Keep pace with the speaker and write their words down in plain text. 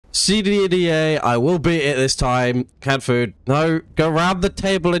CDDA, I will beat it this time. Cat food. No, go round the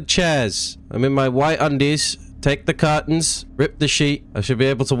table and chairs. I'm in my white undies. Take the curtains. Rip the sheet. I should be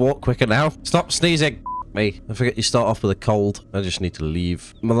able to walk quicker now. Stop sneezing. Me. I forget you start off with a cold. I just need to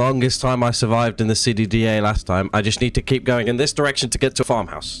leave. The longest time I survived in the CDDA last time. I just need to keep going in this direction to get to a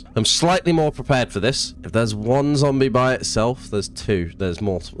farmhouse. I'm slightly more prepared for this. If there's one zombie by itself, there's two. There's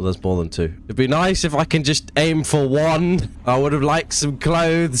more than two. It'd be nice if I can just aim for one. I would have liked some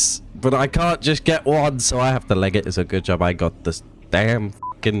clothes, but I can't just get one, so I have to leg it. It's a good job I got this damn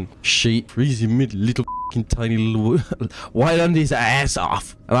fucking sheet. Freezing me little tiny little white undies ass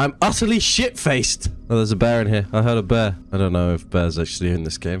off, and I'm utterly shit-faced. Oh, there's a bear in here. I heard a bear. I don't know if bears actually in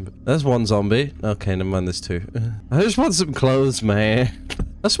this game, but there's one zombie. Okay, never mind, there's two. I just want some clothes, man.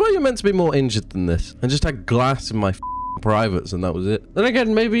 I swear you're meant to be more injured than this. I just had glass in my privates and that was it. Then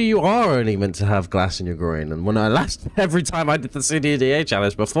again, maybe you are only meant to have glass in your groin, and when every time I did the CDDA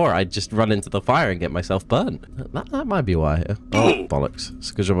challenge before, I'd just run into the fire and get myself burned. That might be why. Oh, bollocks.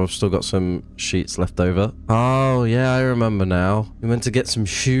 It's a good job I've still got some sheets left over. Oh, yeah, I remember now. We meant to get some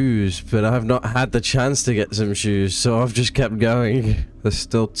shoes, but I've not had the chance to get some shoes, so I've just kept going. There's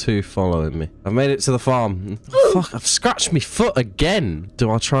still two following me. I've made it to the farm. Fuck, I've scratched my foot again. Do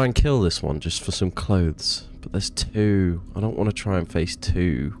I try and kill this one just for some clothes? But there's two. I don't want to try and face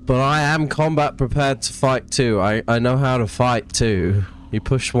two. But I am combat prepared to fight two. I know how to fight two. You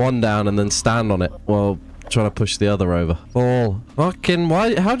push one down and then stand on it while trying to push the other over. Oh, fucking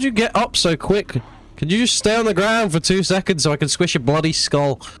why? How'd you get up so quick? Could you just stay on the ground for 2 seconds so I can squish your bloody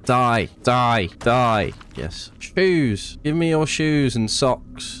skull? Die, die, die. Yes. Shoes. Give me your shoes and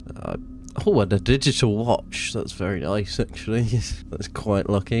socks. Oh, and a digital watch. That's very nice, actually. That's quite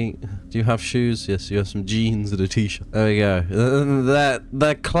lucky. Do you have shoes? Yes, you have some jeans and a t-shirt. There we go.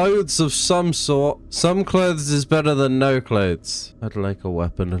 They're clothes of some sort. Some clothes is better than no clothes. I'd like a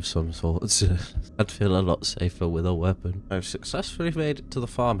weapon of some sort. I'd feel a lot safer with a weapon. I've successfully made it to the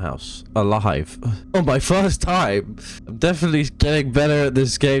farmhouse. Alive. On my first time. I'm definitely getting better at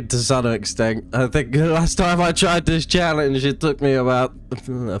this game to some extent. I think last time I tried this challenge, it took me about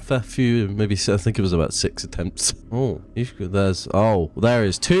a fair few, maybe I think it was about 6 attempts. Oh, there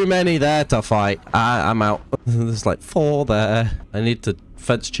is too many there to fight. I'm out. There's like 4 there. I need to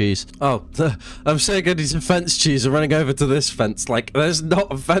fence cheese. Oh, I'm saying I need some fence cheese. I'm running over to this fence. Like, there's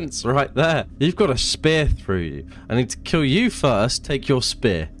not a fence right there. You've got a spear through you. I need to kill you first, take your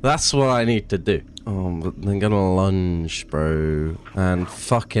spear. That's what I need to do. Oh, but I'm gonna lunge, bro. And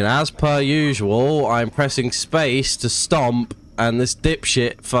fucking, as per usual, I'm pressing space to stomp, and this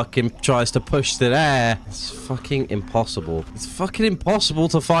dipshit fucking tries to push the air. It's fucking impossible. It's fucking impossible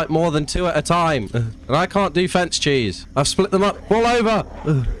to fight more than 2 at a time. And I can't do fence cheese. I've split them up. Fall over.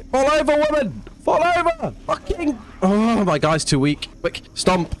 Fall over, woman. Fall over. Fucking. Oh, my guy's too weak. Quick.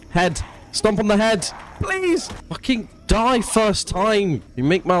 Stomp. Head. Stomp on the head. Please. Fucking die first time. You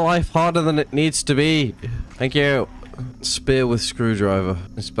make my life harder than it needs to be. Thank you. Spear with screwdriver.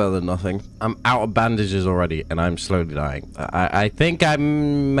 It's better than nothing. I'm out of bandages already, and I'm slowly dying. I think I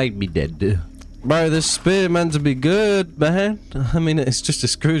might be dead. Bro, this spear meant to be good, man. I mean, it's just a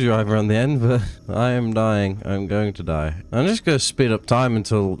screwdriver on the end, but I am dying. I'm going to die. I'm just going to speed up time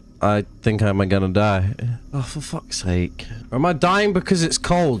until I think I'm gonna die. Oh, for fuck's sake. Or am I dying because it's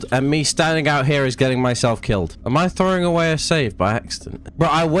cold and me standing out here is getting myself killed? Am I throwing away a save by accident? Bro,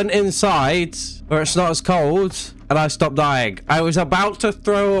 I went inside where it's not as cold and I stopped dying. I was about to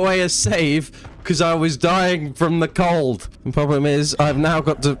throw away a save because I was dying from the cold. The problem is I've now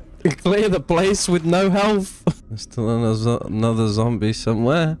got to clear the place with no health. There's still another zombie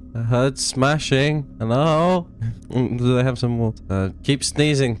somewhere. I heard smashing. Hello? Do they have some water? Keep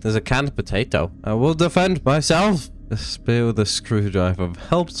sneezing. There's a canned potato. I will defend myself. A spear with a screwdriver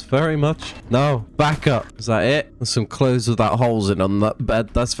helps very much. No, back up. Is that it? There's some clothes without holes in on that bed.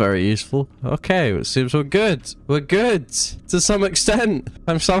 That's very useful. Okay, it seems we're good. We're good. To some extent.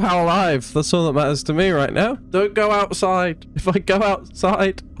 I'm somehow alive. That's all that matters to me right now. Don't go outside. If I go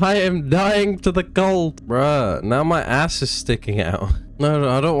outside, I am dying to the cold. Bruh, now my ass is sticking out. No,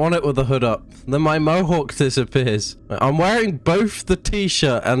 I don't want it with the hood up. Then my mohawk disappears. I'm wearing both the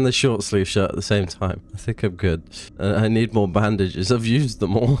t-shirt and the short sleeve shirt at the same time. I think I'm good. I need more bandages. I've used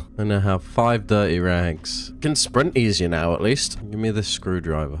them all. I now have 5 dirty rags. Can sprint easier now, at least. Give me this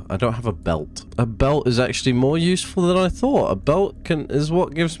screwdriver. I don't have a belt. A belt is actually more useful than I thought. A belt is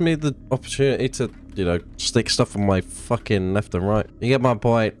what gives me the opportunity to you know, stick stuff on my fucking left and right. You get my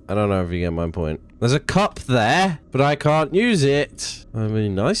point? I don't know if you get my point. There's a cup there, but I can't use it. I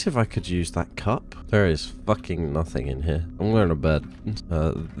mean, nice if I could use that cup. There is fucking nothing in here. I'm going to bed.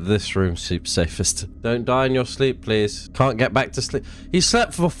 This room seems safest. Don't die in your sleep, please. Can't get back to sleep. He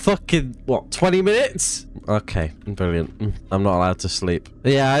slept for fucking, what, 20 minutes? Okay, brilliant. I'm not allowed to sleep.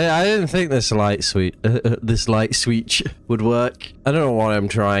 Yeah, I didn't think this light switch would work. I don't know what I'm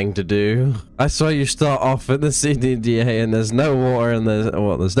trying to do. I saw you start off in the CDDA and there's no water and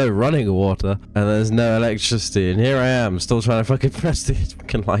there's no running water and there's no electricity, and here I am still trying to fucking press the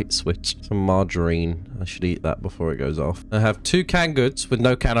fucking light switch. Some margarine. I should eat that before it goes off. I have 2 canned goods with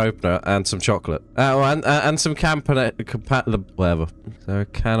no can opener and some chocolate. Oh, and some whatever. Is there a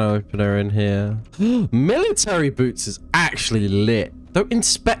can opener in here? Military boots is actually lit. Don't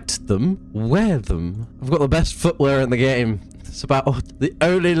inspect them, wear them. I've got the best footwear in the game. It's about the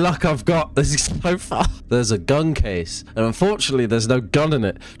only luck I've got this is so far. There's a gun case, and unfortunately there's no gun in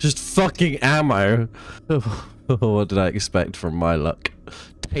it. Just fucking ammo. What did I expect from my luck?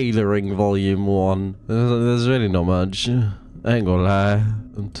 Tailoring volume 1. There's really not much. I ain't gonna lie.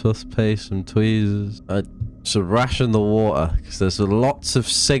 Some toothpaste, some tweezers. I should ration the water, because there's lots of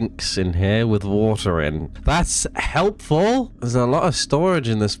sinks in here with water in. That's helpful. There's a lot of storage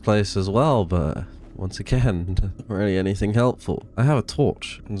in this place as well, but once again, not really anything helpful. I have a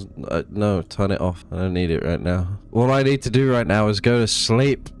torch. No, turn it off. I don't need it right now. All I need to do right now is go to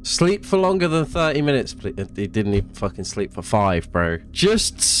sleep. Sleep for longer than 30 minutes, please. He didn't even fucking sleep for 5, bro.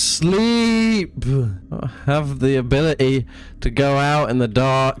 Just sleep. I have the ability to go out in the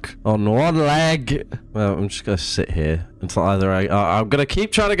dark on one leg. Well, I'm just gonna sit here until either I'm gonna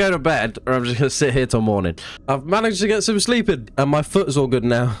keep trying to go to bed, or I'm just gonna sit here till morning. I've managed to get some sleep in, and my foot's all good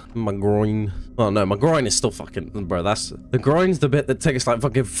now. My groin. Oh no, my groin is still fucking, bro. The groin's the bit that takes like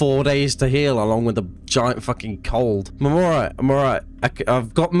fucking 4 days to heal, along with the giant fucking cold. I'm alright. I'm alright.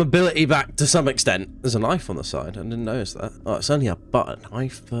 I've got mobility back to some extent. There's a knife on the side. I didn't notice that. Oh, it's only a butter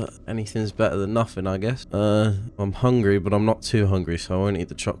knife, but anything's better than nothing, I guess. I'm hungry, but I'm not too hungry, so I won't eat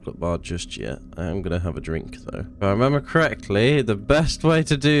the chocolate bar just yet. I am gonna have a drink, though. If I remember correctly, the best way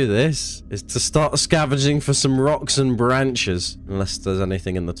to do this is to start scavenging for some rocks and branches, unless there's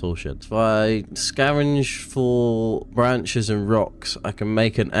anything in the tool shed. If I scavenge for branches and rocks, I can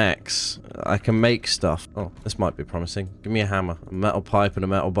make an axe. I can make stuff. Oh, this might be promising. Give me a hammer, a metal pipe, and a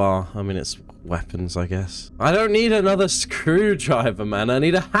metal bar. I mean, it's weapons, I guess. I don't need another screwdriver, man. I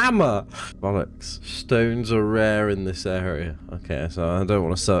need a hammer. Bollocks. Stones are rare in this area. Okay, so I don't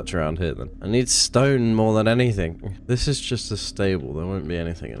want to search around here then. I need stone more than anything. This is just a stable. There won't be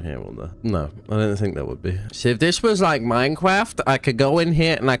anything in here, will there? No, I don't think there would be. See, if this was like Minecraft, I could go in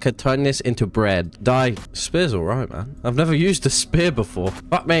here and I could turn this into bread. Die. Spear's alright, man. I've never used a spear before.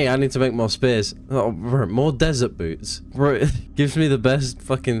 Fuck me, I need to make more spears. Oh, bro, more desert boots. Bro, it gives me the best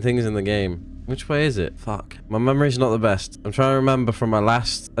fucking things in the game. Which way is it? Fuck. My memory's not the best. I'm trying to remember from my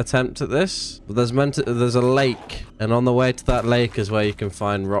last attempt at this. But there's a lake. And on the way to that lake is where you can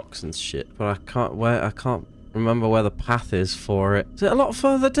find rocks and shit. But I can't remember where the path is for it. Is it a lot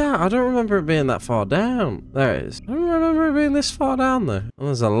further down? I don't remember it being that far down. There it is. I don't remember it being this far down though. Well,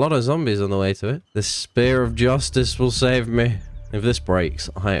 there's a lot of zombies on the way to it. The spear of justice will save me. If this breaks,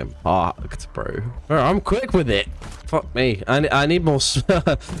 I am fucked, bro. Bro, I'm quick with it. Fuck me. I need more.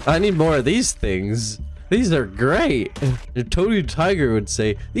 I need more of these things. These are great. Tony Tiger would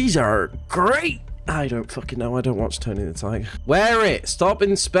say, these are great. I don't fucking know. I don't watch Tony the Tiger. Wear it. Stop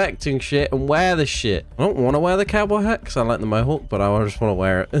inspecting shit and wear the shit. I don't want to wear the cowboy hat because I like the mohawk, but I just want to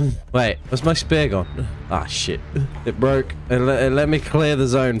wear it. Wait, where's my spear gone? Ah, shit. It broke. It let me clear the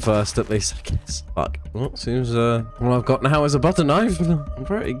zone first, at least, I guess. Fuck. Well, seems, all I've got now is a butter knife.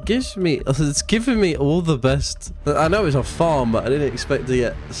 Bro, it's giving me all the best. I know it's a farm, but I didn't expect to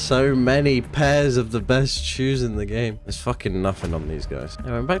get so many pairs of the best shoes in the game. There's fucking nothing on these guys.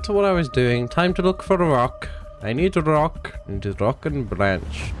 Anyway, back to what I was doing. Time to look for a rock. I need a rock. I need a rock and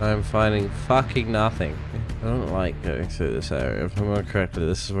branch. I'm finding fucking nothing. I don't like going through this area. If I remember correctly,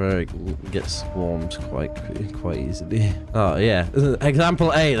 this is where it gets swarmed quite easily. Oh, yeah.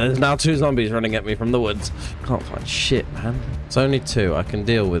 Example A. There's now 2 zombies running at me from the woods. Can't find shit, man. It's only 2. I can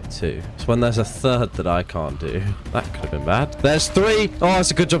deal with 2. It's when there's a 3rd that I can't do. That could have been bad. There's 3. Oh,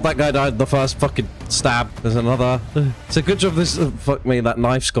 it's a good job that guy died the first fucking stab. There's another. It's a good job this... fuck me, that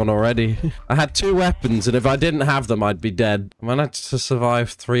knife's gone already. I had 2 weapons, and if I didn't have them, I'd be dead. I managed to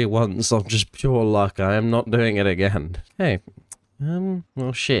survive 3 once on just pure luck. I am not doing it again. Hey,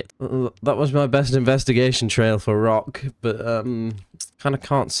 Well, shit. That was my best investigation trail for rock, but, kind of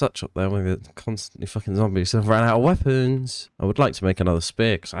can't such up there with it. Constantly fucking zombies. I've ran out of weapons. I would like to make another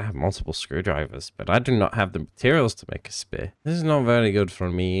spear, because I have multiple screwdrivers, but I do not have the materials to make a spear. This is not very good for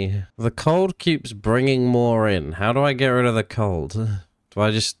me. The cold keeps bringing more in. How do I get rid of the cold? Do I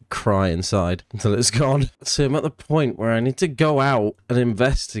just cry inside until it's gone? So I'm at the point where I need to go out and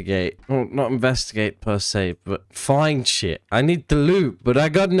investigate. Well, not investigate per se, but find shit. I need the loot, but I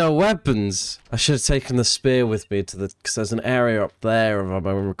got no weapons. I should have taken the spear with me to the... because there's an area up there, if I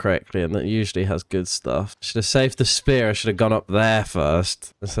remember correctly, and that usually has good stuff. I should have saved the spear. I should have gone up there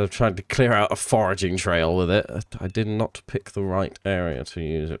first, instead of trying to clear out a foraging trail with it. I did not pick the right area to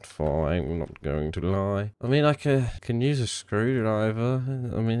use it for. I'm not going to lie. I mean, I can use a screwdriver.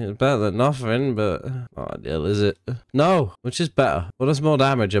 I mean, it's better than nothing, but not ideal, is it? No, which is better? What does more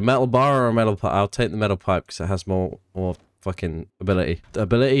damage? A metal bar or a metal pipe? I'll take the metal pipe because it has more fucking ability.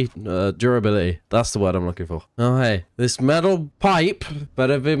 Durability. That's the word I'm looking for. Oh, hey. This metal pipe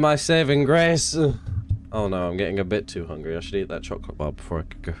better be my saving grace. Oh no, I'm getting a bit too hungry. I should eat that chocolate bar before I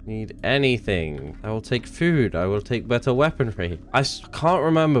could go. Need anything. I will take food. I will take better weaponry. I can't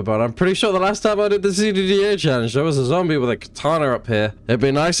remember, but I'm pretty sure the last time I did the CDDA challenge, there was a zombie with a katana up here. It'd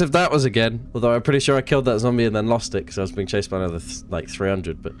be nice if that was again. Although I'm pretty sure I killed that zombie and then lost it because I was being chased by another, like,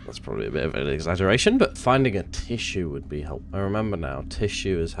 300. But that's probably a bit of an exaggeration. But finding a tissue would be helpful. I remember now.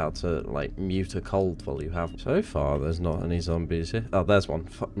 Tissue is how to, like, mute a cold while you have. So far, there's not any zombies here. Oh, there's one.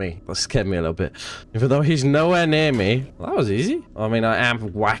 Fuck me. That scared me a little bit. Even though he's nowhere near me. Well, that was easy. I mean, I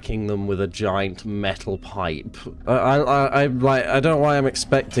am whacking them with a giant metal pipe. I don't know why I'm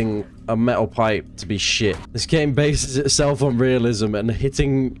expecting a metal pipe to be shit. This game bases itself on realism, and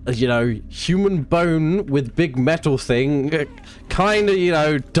hitting, you know, human bone with big metal thing kind of, you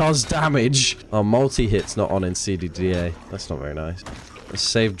know, does damage. Oh, multi-hit's not on in CDDA. That's not very nice.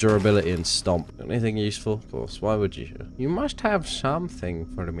 Save durability and stomp. Anything useful? Of course. Why would you? You must have something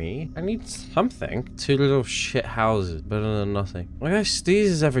for me. I need something. 2 little shit houses. Better than nothing. My guy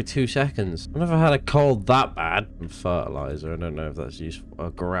sneezes every 2 seconds. I've never had a cold that bad. And fertilizer. I don't know if that's useful. A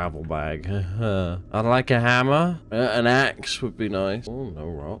gravel bag. I'd like a hammer. An axe would be nice. Oh, no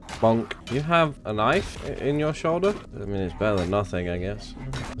rock. Bonk. You have a knife in your shoulder? I mean, it's better than nothing, I guess.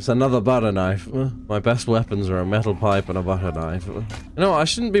 It's another butter knife. My best weapons are a metal pipe and a butter knife. No, I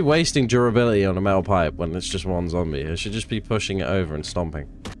shouldn't be wasting durability on a metal pipe when it's just one zombie. I should just be pushing it over and stomping.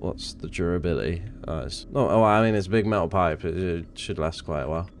 What's the durability? Oh, I mean, it's a big metal pipe. It should last quite a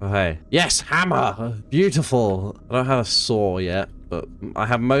while. Oh, hey. Yes, hammer! Beautiful! I don't have a saw yet, but I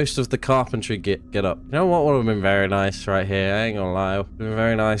have most of the carpentry get up. You know what would have been very nice right here? I ain't gonna lie. It would have been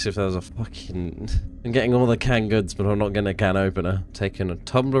very nice if there was a fucking... I'm getting all the canned goods, but I'm not getting a can opener. Taking a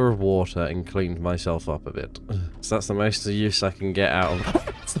tumbler of water and cleaned myself up a bit. So that's the most use I can get out of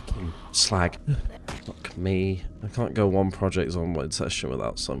fucking slag. Fuck me. I can't go one Project Zomboid session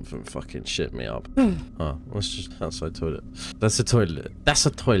without something fucking shit me up. Oh, let's just outside toilet. That's a toilet. That's a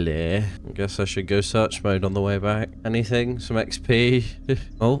toilet. I guess I should go search mode on the way back. Anything? Some XP?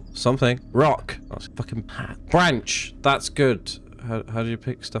 Oh, something. Rock. That's fucking branch. That's good. How do you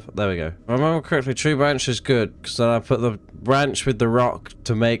pick stuff up? There we go. If I remember correctly, tree branch is good, because then I put the branch with the rock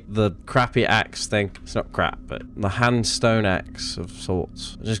to make the crappy axe thing. It's not crap, but the hand stone axe of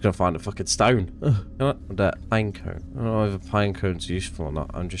sorts. I'm just gonna find a fucking stone. You know what? That pine cone. I don't know if a pine cone's useful or not.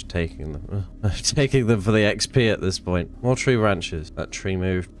 I'm just taking them. I'm taking them for the XP at this point. More tree branches. That tree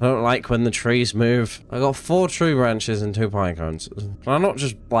moved. I don't like when the trees move. I got 4 tree branches and 2 pine cones. Can I not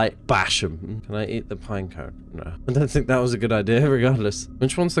just, like, bash them? Can I eat the pine cone? No. I don't think that was a good idea, regardless.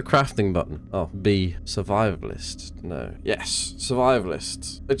 Which one's the crafting button? Oh, B. Survivalist. No. Yes.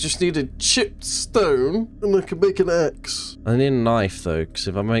 Survivalist. I just need a chipped stone and I can make an axe. I need a knife though, because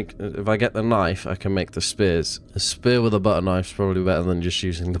if I get the knife, I can make the spears. A spear with a butter knife is probably better than just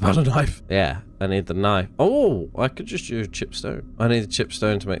using the butter knife. Yeah. I need the knife. Oh, I could just use chipped stone. I need the chipped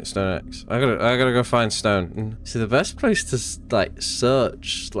stone to make the stone axe. I gotta go find stone. See, the best place to like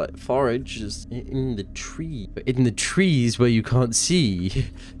search, like forage, is in the tree. But in the trees where you can't see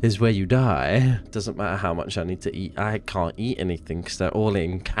is where you die. Doesn't matter how much I need to eat. I can't eat anything because they're all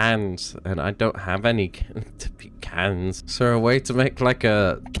in cans, and I don't have any to be cans. Is there a way to make like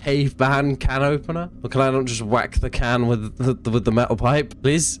a caveman can opener? Or can I not just whack the can with the metal pipe,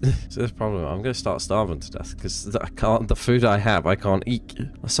 please? So this problem. I'm gonna start starving to death because I can't. The food I have, I can't eat.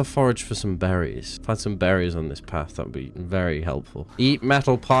 Let's forage for some berries. Find some berries on this path. That would be very helpful. Eat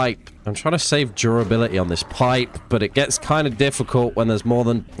metal pipe. I'm trying to save durability on this pipe, but it gets kind of difficult when there's more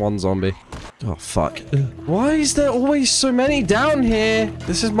than one zombie. Oh, fuck. Why is there always so many down here?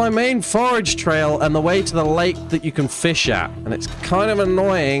 This is my main forage trail and the way to the lake that you can fish at. And it's kind of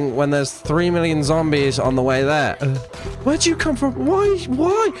annoying when there's 3 million zombies on the way there. Where'd you come from? Why?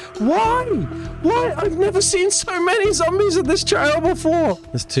 I've never seen so many zombies in this trail before.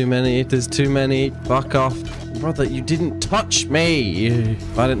 There's too many. Fuck off. Brother, you didn't touch me.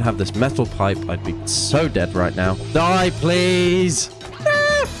 If I didn't have this metal pipe, I'd be so dead right now. Die, please.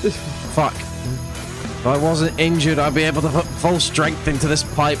 Fuck. If I wasn't injured, I'd be able to put full strength into this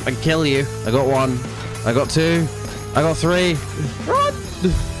pipe and kill you. I got 1. I got 2. I got 3. Run!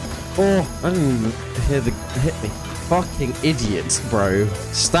 4. I didn't even hear the hit me. Fucking idiots, bro.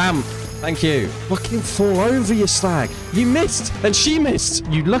 Stamp. Thank you. Fucking fall over, you slag. You missed, and she missed.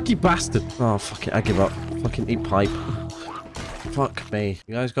 You lucky bastard. Oh, fuck it. I give up. Fucking eat pipe. Fuck me.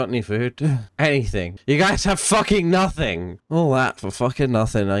 You guys got any food? Anything. You guys have fucking nothing. All that for fucking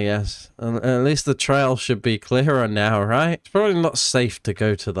nothing, I guess. And at least the trail should be clearer now, right? It's probably not safe to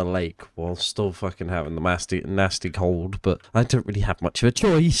go to the lake while still fucking having the nasty cold, but I don't really have much of a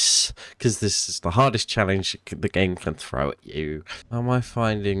choice because this is the hardest challenge the game can throw at you. How am I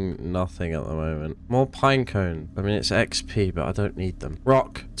finding nothing at the moment? More pine cone. I mean, it's XP, but I don't need them.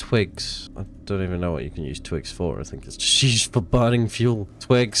 Rock. Twigs. I don't even know what you can use twigs for. I think it's just used for burning fuel.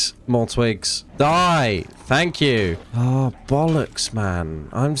 Twigs. More twigs. Die! Thank you. Oh, bollocks, man.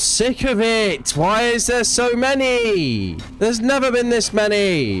 I'm sick of it. Why is there so many? There's never been this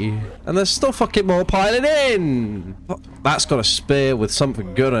many. And there's still fucking more piling in. Oh, that's got a spear with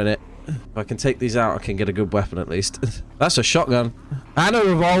something good on it. If I can take these out, I can get a good weapon at least. That's a shotgun. And a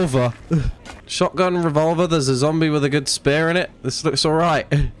revolver. Shotgun, revolver, there's a zombie with a good spear in it. This looks alright.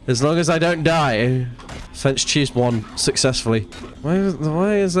 As long as I don't die. French cheese 1 successfully.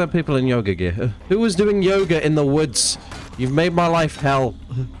 Why is there people in yoga gear? Who was doing yoga in the woods? You've made my life hell.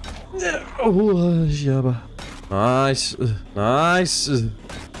 Oh, yabba. Nice. Nice.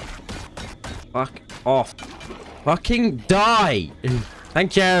 Fuck off. Fucking die.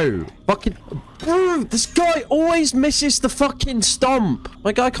 Thank you. Fucking... Bro, this guy always misses the fucking stomp.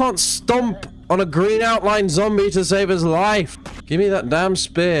 My guy can't stomp on a green outline zombie to save his life. Give me that damn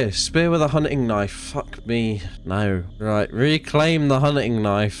spear. Spear with a hunting knife. Fuck me. No. Right, reclaim the hunting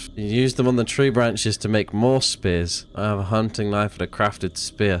knife. You use them on the tree branches to make more spears. I have a hunting knife and a crafted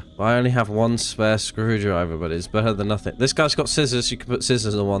spear. I only have 1 spare screwdriver, but it's better than nothing. This guy's got scissors. You can put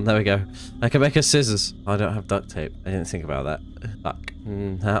scissors on one. There we go. I can make a scissors. I don't have duct tape. I didn't think about that. Fuck.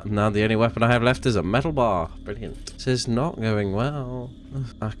 Now the only weapon I have left is a metal bar. Brilliant. This is not going well.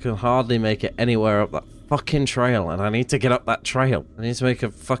 I can hardly make it anywhere up that fucking trail, and I need to get up that trail. I need to make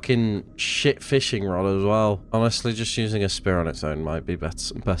a fucking shit fishing rod as well. Honestly, just using a spear on its own might be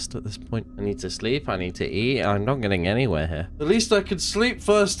best at this point. I need to sleep. I need to eat. I'm not getting anywhere here. At least I could sleep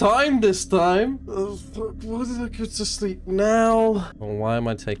first time this time. Oh, fuck. Why did I go to sleep now? Well, why am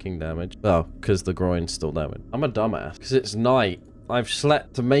I taking damage? Oh, because the groin's still damaged. I'm a dumbass. Because it's night. I've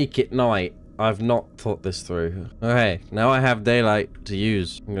slept to make it night. I've not thought this through. Okay, now I have daylight to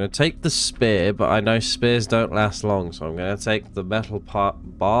use. I'm going to take the spear, but I know spears don't last long, so I'm going to take the metal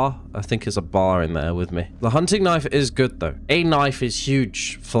bar. I think there's a bar in there with me. The hunting knife is good, though. A knife is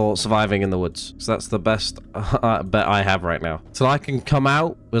huge for surviving in the woods, so that's the best bet I have right now. So I can come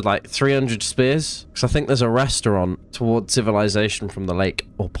out with like 300 spears, because I think there's a restaurant towards civilization from the lake,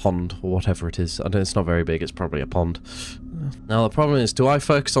 or pond, or whatever it is. I know it's not very big, it's probably a pond. Now the problem is, do I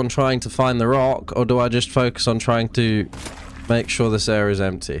focus on trying to find the rock, or do I just focus on trying to make sure this area is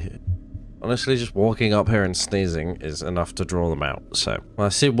empty? Honestly, just walking up here and sneezing is enough to draw them out. So, I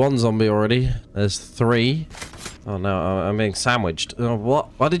see 1 zombie already. There's 3. Oh no, I'm being sandwiched. Oh, what?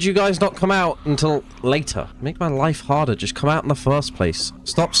 Why did you guys not come out until later? Make my life harder. Just come out in the first place.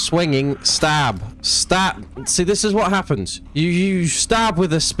 Stop swinging. Stab. Stab. See, this is what happens. You stab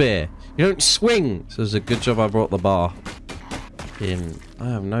with a spear. You don't swing. So it's a good job I brought the bar in. I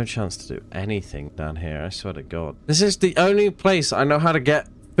have no chance to do anything down here, I swear to God. This is the only place I know how to get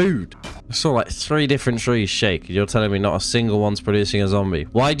food. I saw like 3 different trees shake. You're telling me not a single one's producing a zombie.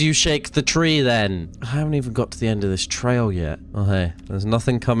 Why do you shake the tree then? I haven't even got to the end of this trail yet. Oh hey, there's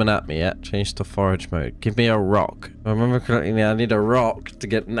nothing coming at me yet. Change to forage mode. Give me a rock. If I remember correctly, I need a rock to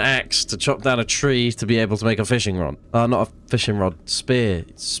get an axe to chop down a tree to be able to make a fishing rod. Not a fishing rod. Spear.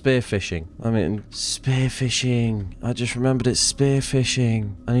 Spear fishing. I mean, spear fishing. I just remembered it's spear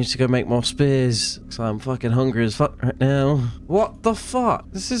fishing. I need to go make more spears because I'm fucking hungry as fuck right now. What the fuck?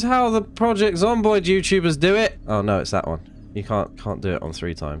 This is how the Project Zomboid YouTubers do it. Oh no, it's that one. You can't do it on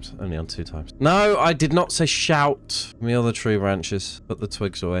 3 times, only on 2 times. No, I did not say shout. Give me all the tree branches. Put the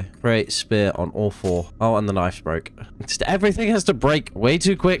twigs away. Create spear on all 4. Oh, and the knife broke. Just everything has to break way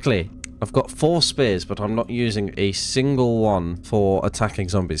too quickly. I've got 4 spears, but I'm not using a single one for attacking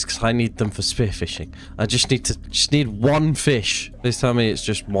zombies because I need them for spearfishing. I just need 1 fish. Please tell me it's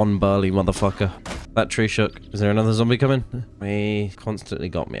just 1 burly motherfucker. That tree shook. Is there another zombie coming? He constantly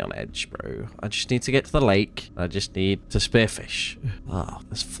got me on edge, bro. I just need to get to the lake. I just need to spearfish. Ah, oh,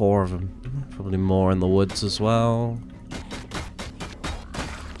 there's 4 of them. Probably more in the woods as well.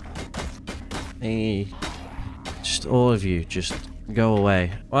 Hey, just all of you, just go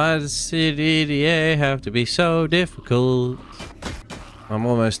away. Why does CDDA have to be so difficult? I'm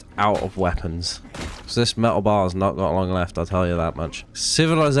almost out of weapons. So this metal bar has not got long left, I'll tell you that much.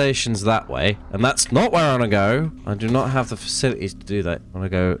 Civilization's that way, and that's not where I want to go. I do not have the facilities to do that. I want to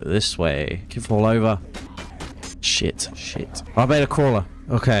go this way. Can fall over. Shit. I made a crawler.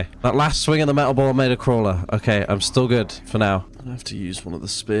 Okay, that last swing of the metal ball made a crawler. Okay, I'm still good for now. I have to use one of the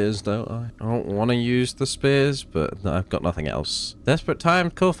spears, don't I? I don't want to use the spears, but no, I've got nothing else. Desperate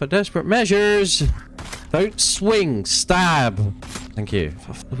times call for desperate measures. Don't swing, stab. Thank you.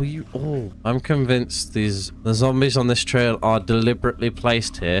 Were you all? I'm convinced the zombies on this trail are deliberately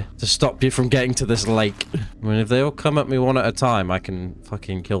placed here to stop you from getting to this lake. I mean, if they all come at me one at a time, I can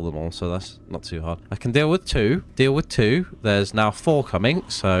fucking kill them all, so that's not too hard. I can deal with 2. There's now 4 coming,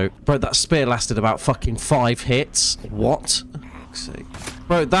 so... Bro, that spear lasted about fucking 5 hits. What?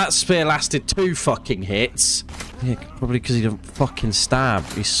 Bro, that spear lasted 2 fucking hits. Yeah, probably because he doesn't fucking stab.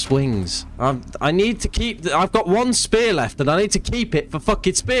 He swings. I need to keep... I've got 1 spear left and I need to keep it for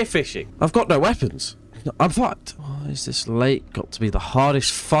fucking spearfishing. I've got no weapons. I'm fucked. Why is this lake got to be the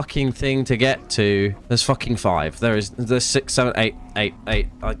hardest fucking thing to get to? There's fucking 5. There's 6, 7, 8. I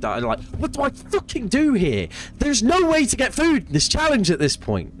like, what do I fucking do here? There's no way to get food in this challenge at this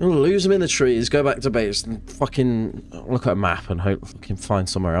point. I'll lose them in the trees, go back to base, and fucking look at a map and hope I can find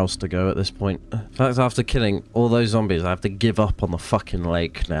somewhere else to go at this point. In fact, after killing all those zombies, I have to give up on the fucking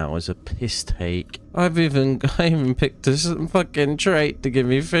lake now as a piss take. I even picked a fucking trait to give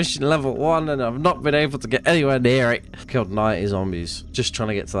me fishing level 1 and I've not been able to get anywhere near it. Killed 90 zombies just trying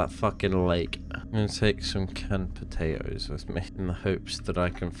to get to that fucking lake. I'm gonna take some canned potatoes with me in the hopes that I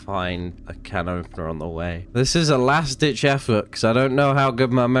can find a can opener on the way. This is a last-ditch effort because I don't know how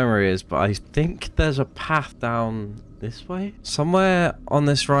good my memory is, but I think there's a path down this way? Somewhere on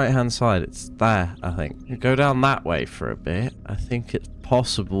this right-hand side. It's there, I think. You go down that way for a bit. I think it's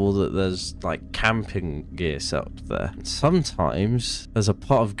possible that there's like camping gear set up there. And sometimes there's a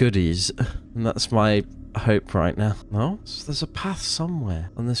pot of goodies, and that's my hope right now. No? So there's a path somewhere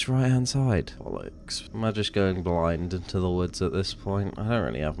on this right-hand side. Bollocks. Am I just going blind into the woods at this point? I don't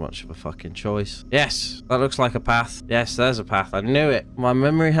really have much of a fucking choice. Yes! That looks like a path. Yes, there's a path. I knew it. My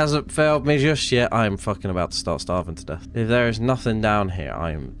memory hasn't failed me just yet. I am fucking about to start starving to death. If there is nothing down here,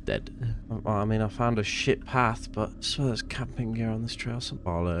 I am dead. I mean, I found a shit path, but I swear there's camping gear on this trail. Some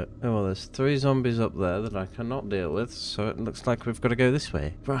bollocks. Oh, well, there's 3 zombies up there that I cannot deal with, so it looks like we've got to go this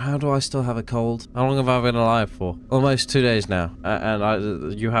way. But how do I still have a cold? How long have I been alive for? Almost 2 days now.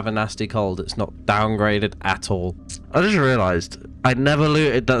 And you have a nasty cold. It's not downgraded at all. I just realised I never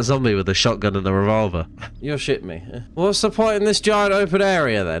looted that zombie with a shotgun and a revolver. You're shitting me. What's the point in this giant open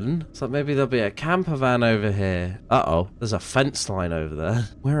area then? So maybe there'll be a camper van over here. Uh-oh. There's a fence line over there.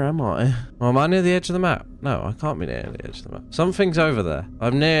 Where am I? Well, am I near the edge of the map? No, I can't be near the edge of the map. Something's over there.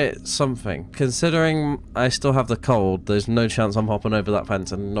 I'm near something. Considering I still have the cold, there's no chance I'm hopping over that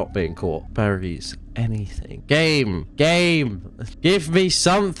fence and not being caught. Berries. Anything. Game. Give me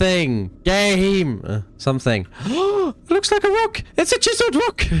something. Game. Something. It looks like a rock. It's a chiseled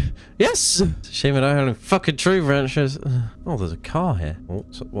rock. Yes. It's a shame I don't have any fucking tree branches. Oh, there's a car here. Oh,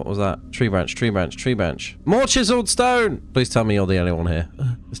 so what was that? Tree branch. More chiseled stone. Please tell me you're the only one here.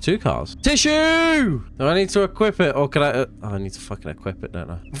 There's 2 cars. Tissue. Do I need to equip it or can I... I need to fucking equip it,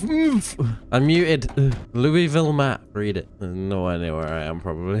 don't I? I'm muted. Louisville map. Read it. There's nowhere near where I am,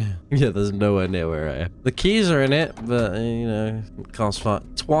 probably. Yeah, there's nowhere near where I am. The keys are in it, but, you know, can't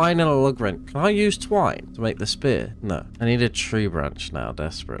find... Twine and a lug wrench. Can I use twine to make the spear? No. I need a tree branch now,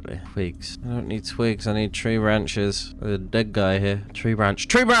 desperately. Twigs. I don't need twigs. I need tree branches. There's a dead guy here. Tree branch.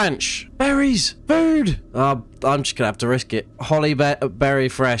 Berries. Food. I'm just gonna have to risk it. Holly berry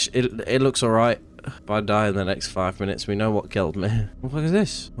fresh. It looks alright. If I die in the next 5 minutes, we know what killed me. What the fuck is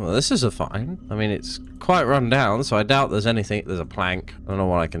this? Well, this is a fine. I mean, it's quite run down, so I doubt there's anything. There's a plank. I don't know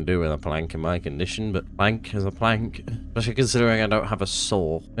what I can do with a plank in my condition, but plank is a plank. Especially considering I don't have a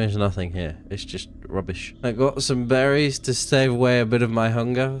saw. There's nothing here. It's just rubbish. I got some berries to stave away a bit of my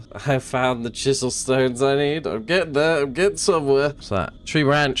hunger. I found the chisel stones I need. I'm getting there. I'm getting somewhere. What's that? Tree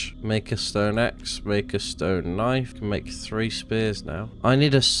branch. Make a stone axe. Make a stone knife. Can make 3 spears now. I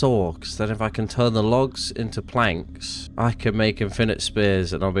need a saw, because then if I can turn the logs into planks, I can make infinite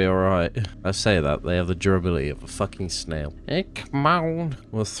spears and I'll be alright. I say that. They have the durability of a fucking snail. Hey, come on.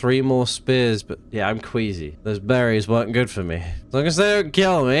 Well, 3 more spears, but yeah, I'm queasy. Those berries weren't good for me. As long as they don't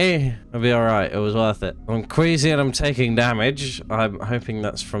kill me, I'll be alright. It was worth it. I'm queasy and I'm taking damage. I'm hoping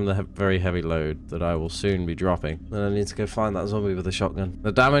that's from the very heavy load that I will soon be dropping. Then I need to go find that zombie with a shotgun.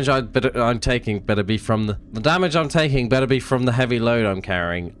 The damage I'm taking better be from the damage I'm taking better be from the heavy load I'm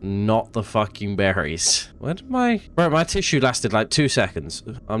carrying, not the fucking berries. Where did my... Bro, my tissue lasted like 2 seconds.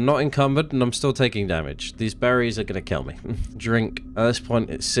 I'm not encumbered and I'm still taking damage. These berries are gonna kill me. Drink. At this point,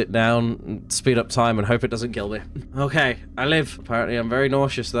 it's sit down, speed up time, and hope it doesn't kill me. Okay, I live. Apparently, I'm very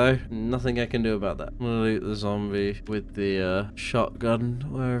nauseous, though. Nothing I can do about that. I'm gonna loot the zombie with the shotgun,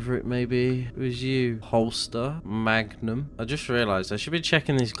 wherever it may be. It was you. Holster. Magnum. I just realized I should be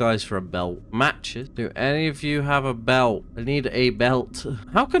checking these guys for a belt. Matches. Do any of you have a belt? I need a belt.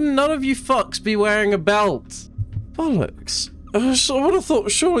 How can none of you fucks be wearing a belt? Bollocks. I would have thought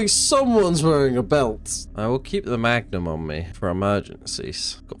surely someone's wearing a belt. I will keep the Magnum on me for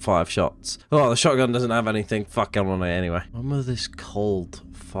emergencies. Got 5 shots. Oh, the shotgun doesn't have anything fucking on it anyway. I'm of this cold.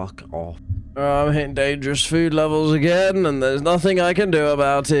 Fuck off. I'm hitting dangerous food levels again, and there's nothing I can do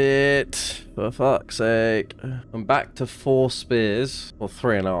about it. For fuck's sake. I'm back to 4 spears. Or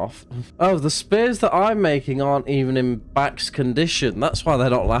 3.5. Oh, the spears that I'm making aren't even in max condition. That's why they're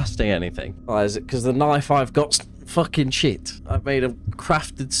not lasting anything. Why is it? Because the knife I've got... fucking shit. I've made a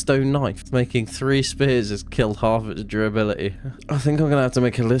crafted stone knife. Making 3 spears has killed half its durability. I think I'm gonna have to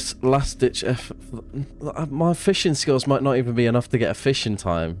make a last-ditch effort. My fishing skills might not even be enough to get a fishing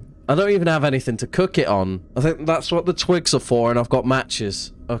time. I don't even have anything to cook it on. I think that's what the twigs are for, and I've got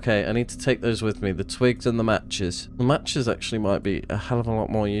matches. Okay, I need to take those with me. The twigs and the matches. The matches actually might be a hell of a lot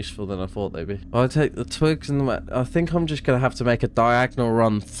more useful than I thought they'd be. I'll take the twigs and the I think I'm just going to have to make a diagonal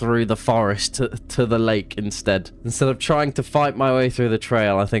run through the forest to the lake instead. Instead of trying to fight my way through the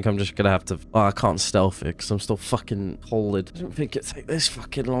trail, I think I'm just going to have to... Oh, I can't stealth it because I'm still fucking colded. I don't think it takes this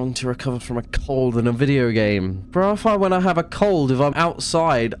fucking long to recover from a cold in a video game. Bro, I find when I have a cold, if I'm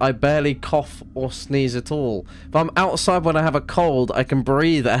outside, I barely cough or sneeze at all. If I'm outside when I have a cold, I can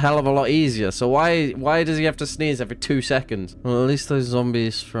breathe a hell of a lot easier. So why does he have to sneeze every 2 seconds? Well, at least those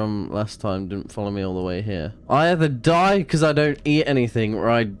zombies from last time didn't follow me all the way here. I either die because I don't eat anything,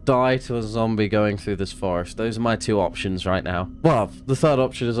 or I die to a zombie going through this forest. Those are my 2 options right now. Well, the third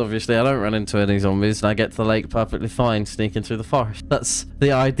option is obviously I don't run into any zombies and I get to the lake perfectly fine sneaking through the forest. That's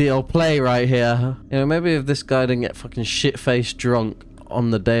the ideal play right here. You know, maybe if this guy didn't get fucking shit-faced drunk on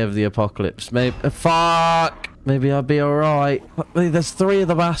the day of the apocalypse, maybe... Fuck! Maybe I'll be alright. There's 3 of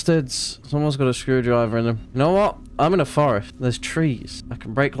the bastards. Someone's got a screwdriver in them. You know what? I'm in a forest. There's trees. I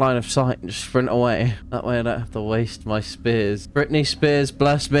can break line of sight and just sprint away. That way I don't have to waste my spears. Britney Spears,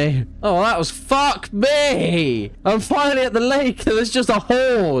 bless me. Oh, that was... Fuck me! I'm finally at the lake. There's just a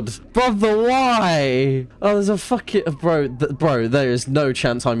horde. Brother, why? Oh, there's a fucking... Bro, there is no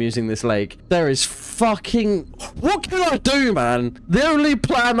chance I'm using this lake. There is fucking... What can I do, man? The only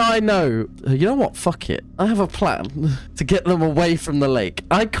plan I know... You know what? Fuck it. I have a plan to get them away from the lake.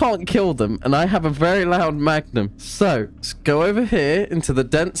 I can't kill them, and I have a very loud magnum. So, let's go over here into the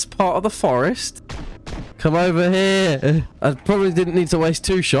dense part of the forest. Come over here. I probably didn't need to waste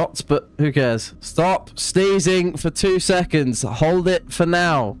 2 shots, but who cares? Stop sneezing for 2 seconds. Hold it for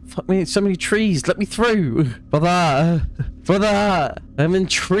now. Fuck me, so many trees. Let me through. Brother. Brother. I'm in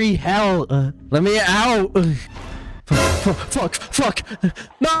tree hell. Let me out. Fuck.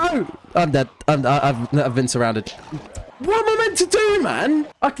 No. I'm dead. I've been surrounded. What am I meant to do, man?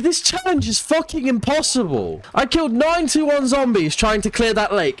 This challenge is fucking impossible. I killed 91 zombies trying to clear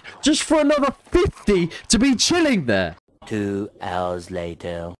that lake, just for another 50 to be chilling there. 2 hours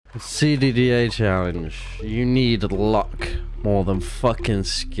later. CDDA challenge. You need luck more than fucking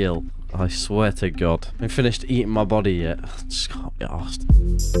skill. I swear to God. I finished eating my body yet. I just can't be arsed.